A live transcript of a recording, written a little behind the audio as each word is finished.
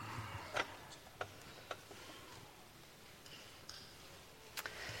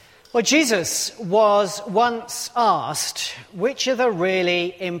Well, Jesus was once asked which are the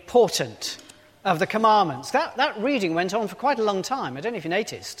really important of the commandments. That reading went on for quite a long time. I don't know if you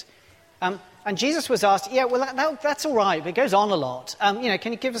noticed. And Jesus was asked, that's all right, but it goes on a lot.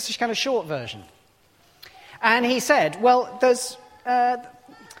 Can you give us a kind of short version? And he said, well, there's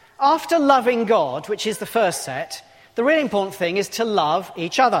after loving God, which is the first set, the really important thing is to love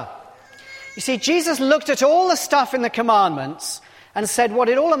each other. You see, Jesus looked at all the stuff in the commandments and said what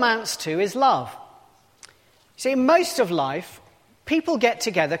it all amounts to is love. See, in most of life, people get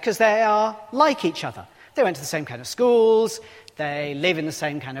together because they are like each other. They went to the same kind of schools, they live in the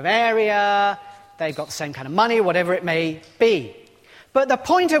same kind of area, they've got the same kind of money, whatever it may be. But the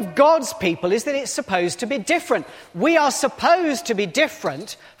point of God's people is that it's supposed to be different. We are supposed to be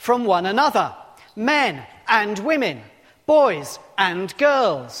different from one another. Men and women, boys and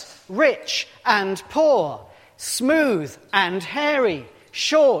girls, rich and poor, smooth and hairy,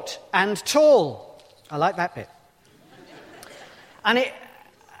 short and tall. I like that bit.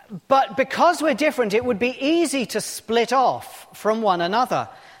 But because we're different, it would be easy to split off from one another.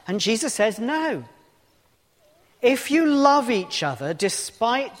 And Jesus says, no. If you love each other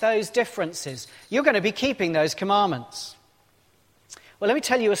despite those differences, you're going to be keeping those commandments. Well, let me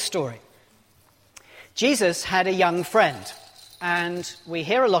tell you a story. Jesus had a young friend, and we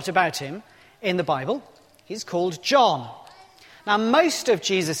hear a lot about him in the Bible. He's called John. Now, most of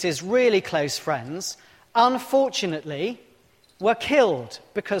Jesus' really close friends, unfortunately, were killed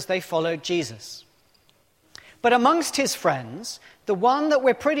because they followed Jesus. But amongst his friends, the one that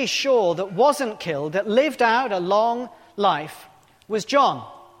we're pretty sure that wasn't killed, that lived out a long life, was John.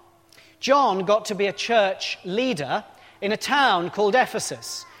 John got to be a church leader in a town called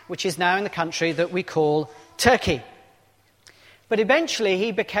Ephesus, which is now in the country that we call Turkey. But eventually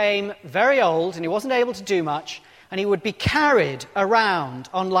he became very old and he wasn't able to do much, and he would be carried around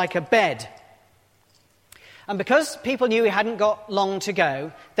on like a bed. And because people knew he hadn't got long to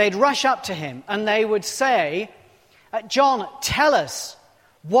go, they'd rush up to him and they would say, John, tell us,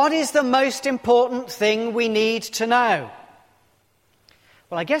 what is the most important thing we need to know?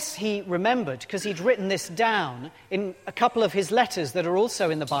 Well, I guess he remembered because he'd written this down in a couple of his letters that are also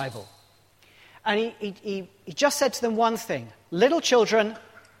in the Bible. And he just said to them one thing: little children,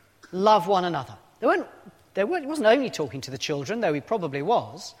 love one another. He wasn't only talking to the children, though he probably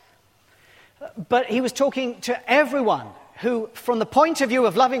was, but he was talking to everyone who, from the point of view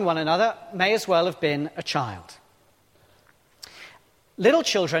of loving one another, may as well have been a child. Little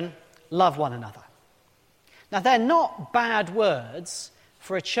children, love one another. Now, they're not bad words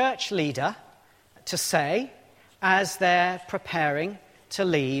for a church leader to say as they're preparing to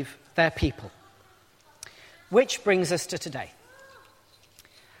leave their people. Which brings us to today.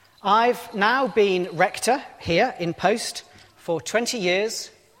 I've now been rector here in post for 20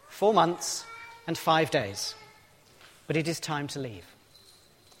 years, 4 months, and 5 days. But it is time to leave.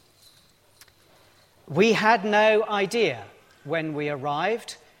 We had no idea when we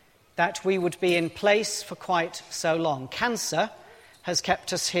arrived that we would be in place for quite so long. Cancer has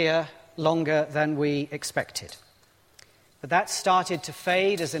kept us here longer than we expected. But that started to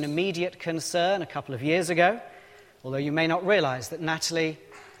fade as an immediate concern a couple of years ago, although you may not realise that Natalie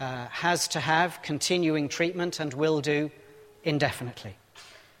has to have continuing treatment and will do indefinitely.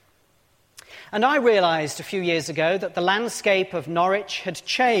 And I realised a few years ago that the landscape of Norwich had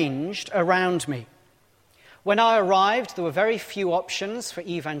changed around me. When I arrived, there were very few options for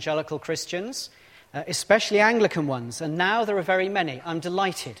evangelical Christians, especially Anglican ones, and now there are very many. I'm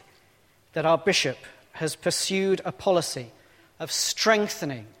delighted that our bishop has pursued a policy of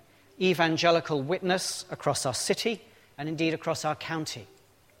strengthening evangelical witness across our city and indeed across our county.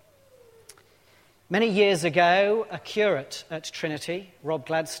 Many years ago, a curate at Trinity, Rob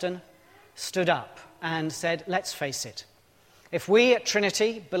Gladstone, stood up and said, let's face it, if we at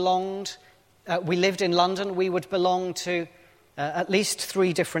Trinity we lived in London, we would belong to at least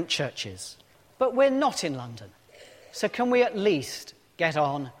 3 different churches. But we're not in London, so can we at least get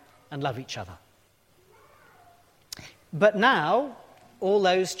on and love each other? But now, all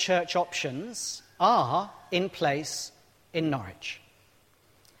those church options are in place in Norwich.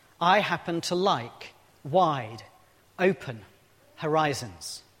 I happen to like wide, open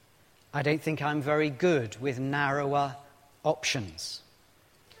horizons. I don't think I'm very good with narrower options.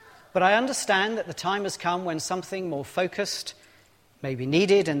 But I understand that the time has come when something more focused may be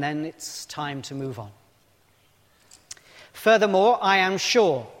needed, and then it's time to move on. Furthermore, I am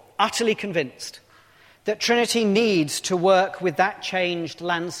sure, utterly convinced, that Trinity needs to work with that changed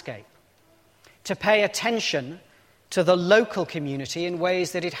landscape, to pay attention to the local community in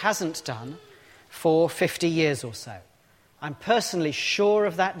ways that it hasn't done for 50 years or so. I'm personally sure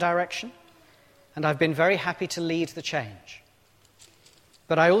of that direction, and I've been very happy to lead the change.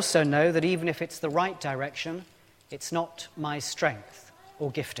 But I also know that even if it's the right direction, it's not my strength or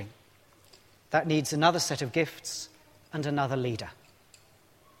gifting. That needs another set of gifts and another leader.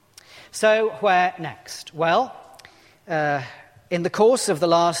 So where next? Well, in the course of the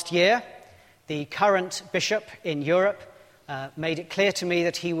last year, the current bishop in Europe made it clear to me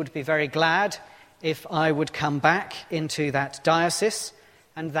that he would be very glad if I would come back into that diocese,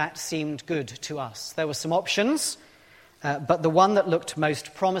 and that seemed good to us. There were some options, but the one that looked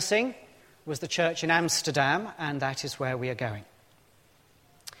most promising was the church in Amsterdam, and that is where we are going.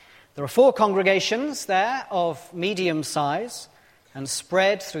 There are 4 congregations there of medium size and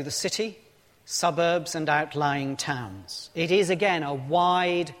spread through the city, suburbs and outlying towns. It is again a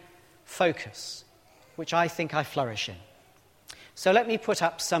wide focus, which I think I flourish in. So let me put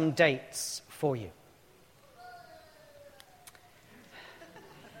up some dates for you.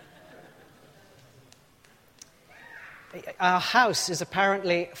 Our house is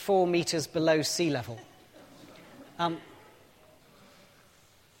apparently 4 meters below sea level.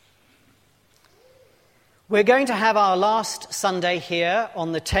 We're going to have our last Sunday here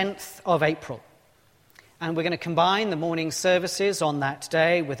on the 10th of April. And we're going to combine the morning services on that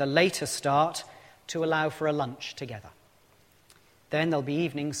day with a later start to allow for a lunch together. Then there'll be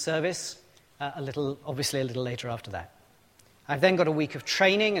evening service, obviously a little later after that. I've then got a week of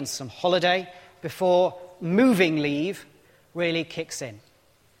training and some holiday before moving leave really kicks in.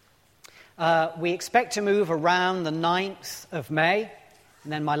 We expect to move around the 9th of May,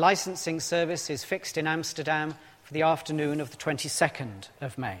 and then my licensing service is fixed in Amsterdam for the afternoon of the 22nd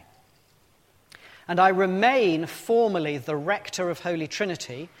of May. And I remain formally the rector of Holy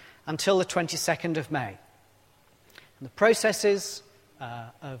Trinity until the 22nd of May. And the processes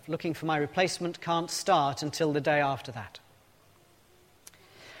of looking for my replacement can't start until the day after that.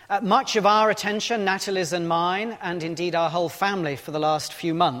 Much of our attention, Natalie's and mine, and indeed our whole family for the last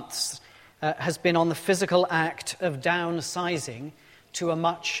few months, has been on the physical act of downsizing to a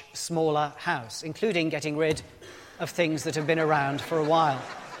much smaller house, including getting rid of things that have been around for a while.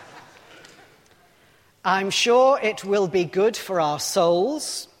 I'm sure it will be good for our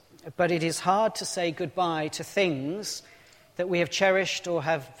souls, but it is hard to say goodbye to things that we have cherished or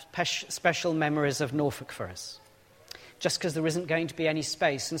have special memories of Norfolk for us, just because there isn't going to be any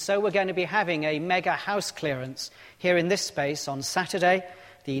space. And so we're going to be having a mega house clearance here in this space on Saturday,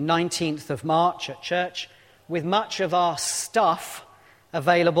 the 19th of March at church, with much of our stuff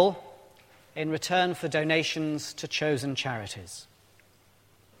available in return for donations to chosen charities.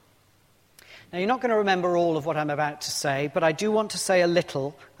 Now, you're not going to remember all of what I'm about to say, but I do want to say a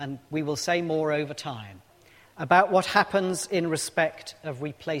little, and we will say more over time, about what happens in respect of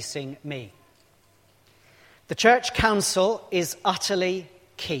replacing me. The Church Council is utterly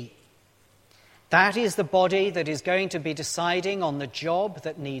key. That is the body that is going to be deciding on the job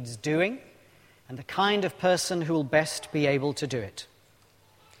that needs doing and the kind of person who will best be able to do it.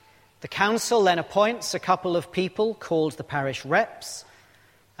 The council then appoints a couple of people called the parish reps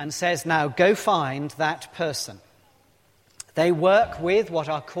and says, now go find that person. They work with what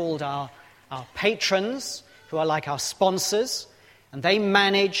are called our patrons, who are like our sponsors, and they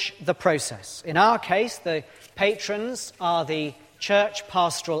manage the process. In our case, the patrons are the Church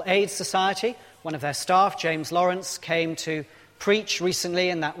Pastoral Aid Society. One of their staff, James Lawrence, came to preach recently,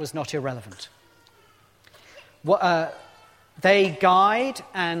 and that was not irrelevant. They guide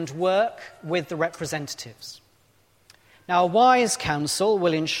and work with the representatives. Now, a wise council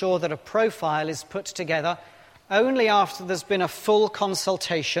will ensure that a profile is put together only after there's been a full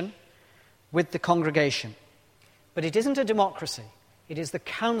consultation with the congregation. But it isn't a democracy. It is the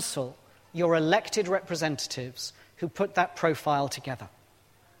council, your elected representatives, who put that profile together.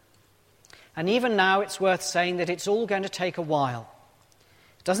 And even now, it's worth saying that it's all going to take a while.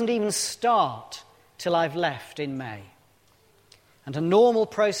 It doesn't even start till I've left in May. And a normal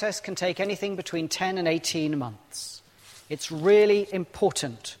process can take anything between 10 and 18 months. It's really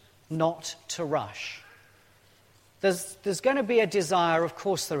important not to rush. There's going to be a desire, of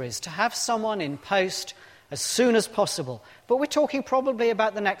course there is, to have someone in post as soon as possible. But we're talking probably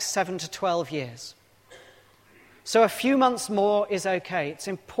about the next 7 to 12 years. So a few months more is okay. It's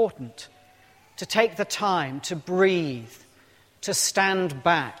important to take the time to breathe, to stand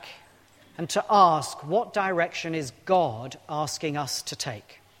back, and to ask, what direction is God asking us to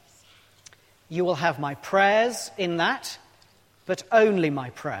take? You will have my prayers in that, but only my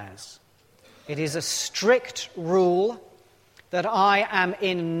prayers. It is a strict rule that I am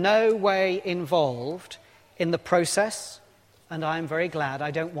in no way involved in the process, and I am very glad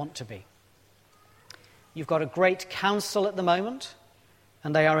I don't want to be. You've got a great council at the moment,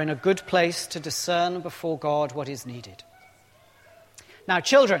 and they are in a good place to discern before God what is needed. Now,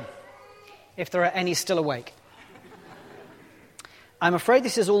 children, if there are any still awake, I'm afraid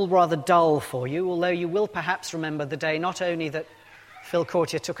this is all rather dull for you, although you will perhaps remember the day not only that Phil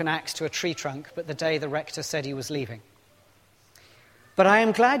Courtier took an axe to a tree trunk, but the day the rector said he was leaving. But I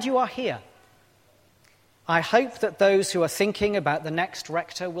am glad you are here. I hope that those who are thinking about the next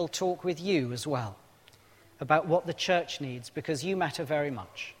rector will talk with you as well about what the church needs, because you matter very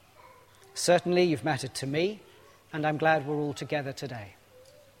much. Certainly you've mattered to me, and I'm glad we're all together today.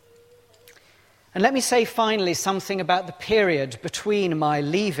 And let me say finally something about the period between my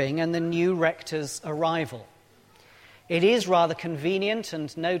leaving and the new rector's arrival. It is rather convenient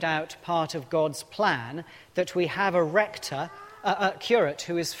and no doubt part of God's plan that we have a curate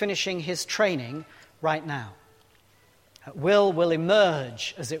who is finishing his training right now. Will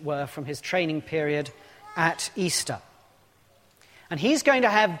emerge, as it were, from his training period at Easter. And he's going to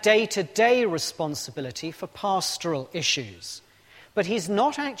have day-to-day responsibility for pastoral issues. But he's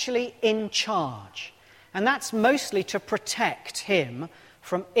not actually in charge. And that's mostly to protect him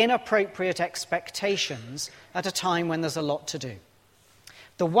from inappropriate expectations at a time when there's a lot to do.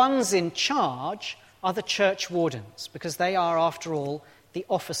 The ones in charge are the church wardens, because they are, after all, the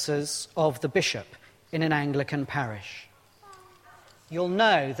officers of the bishop in an Anglican parish. You'll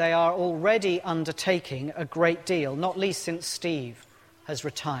know they are already undertaking a great deal, not least since Steve has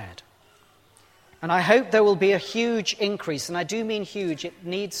retired. And I hope there will be a huge increase, and I do mean huge, it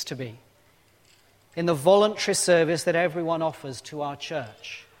needs to be, in the voluntary service that everyone offers to our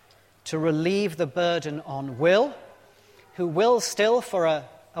church, to relieve the burden on Will, who will still for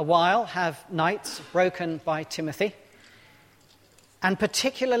a while have nights broken by Timothy, and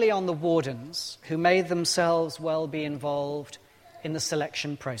particularly on the wardens, who may themselves well be involved in the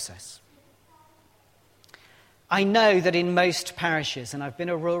selection process. I know that in most parishes, and I've been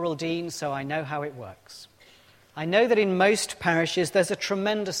a rural dean, so I know how it works. I know that in most parishes there's a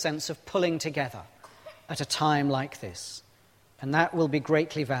tremendous sense of pulling together at a time like this, and that will be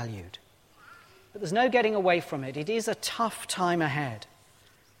greatly valued. But there's no getting away from it. It is a tough time ahead.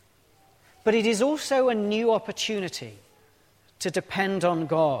 But it is also a new opportunity to depend on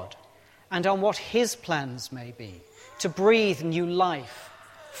God and on what his plans may be, to breathe new life,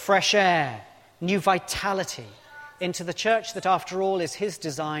 fresh air, new vitality into the church that, after all, is his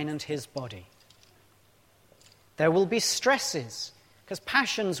design and his body. There will be stresses, because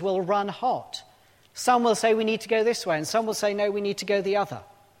passions will run hot. Some will say we need to go this way, and some will say no, we need to go the other.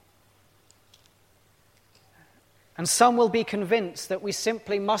 And some will be convinced that we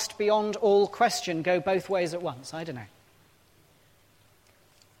simply must, beyond all question, go both ways at once. I don't know.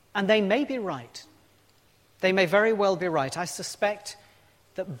 And they may be right. They may very well be right. I suspect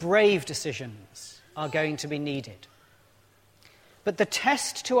that brave decisions are going to be needed. But the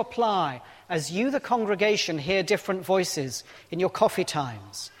test to apply, as you, the congregation, hear different voices in your coffee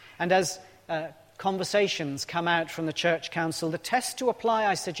times, and as conversations come out from the church council, the test to apply,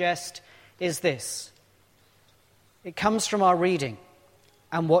 I suggest, is this. It comes from our reading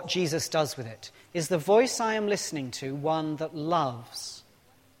and what Jesus does with it. Is the voice I am listening to one that loves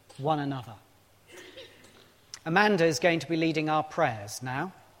one another? Amanda is going to be leading our prayers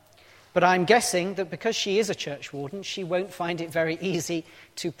now, but I'm guessing that because she is a church warden, she won't find it very easy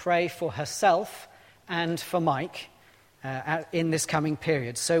to pray for herself and for Mike in this coming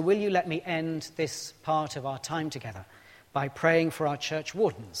period. So will you let me end this part of our time together by praying for our church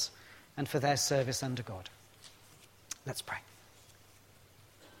wardens and for their service under God? Let's pray.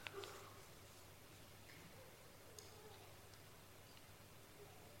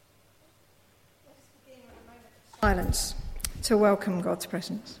 Silence to welcome God's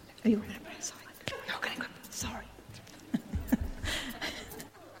presence. Are you going to pray? Sorry. You're going to go. Sorry.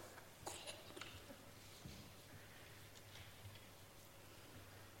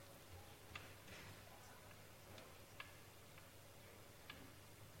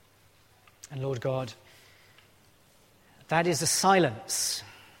 And Lord God, that is a silence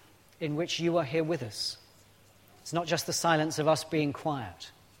in which you are here with us. It's not just the silence of us being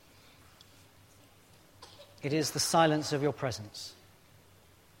quiet. It is the silence of your presence.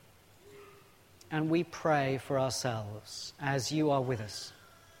 And we pray for ourselves as you are with us.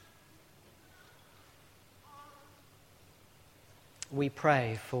 We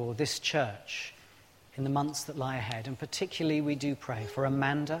pray for this church in the months that lie ahead, and particularly we do pray for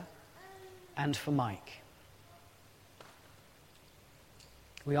Amanda and for Mike.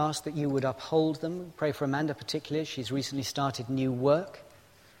 We ask that you would uphold them. Pray for Amanda particularly. She's recently started new work.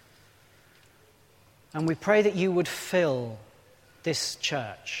 And we pray that you would fill this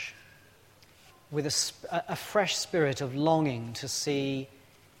church with a fresh spirit of longing to see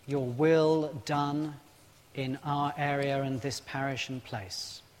your will done in our area and this parish and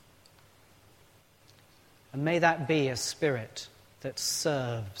place. And may that be a spirit that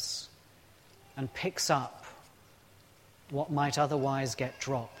serves and picks up what might otherwise get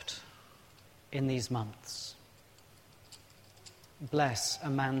dropped in these months. Bless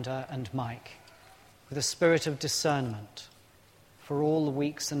Amanda and Mike with a spirit of discernment for all the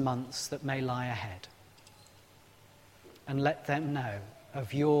weeks and months that may lie ahead. And let them know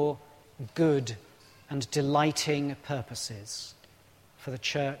of your good and delighting purposes for the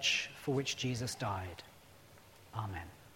church for which Jesus died. Amen.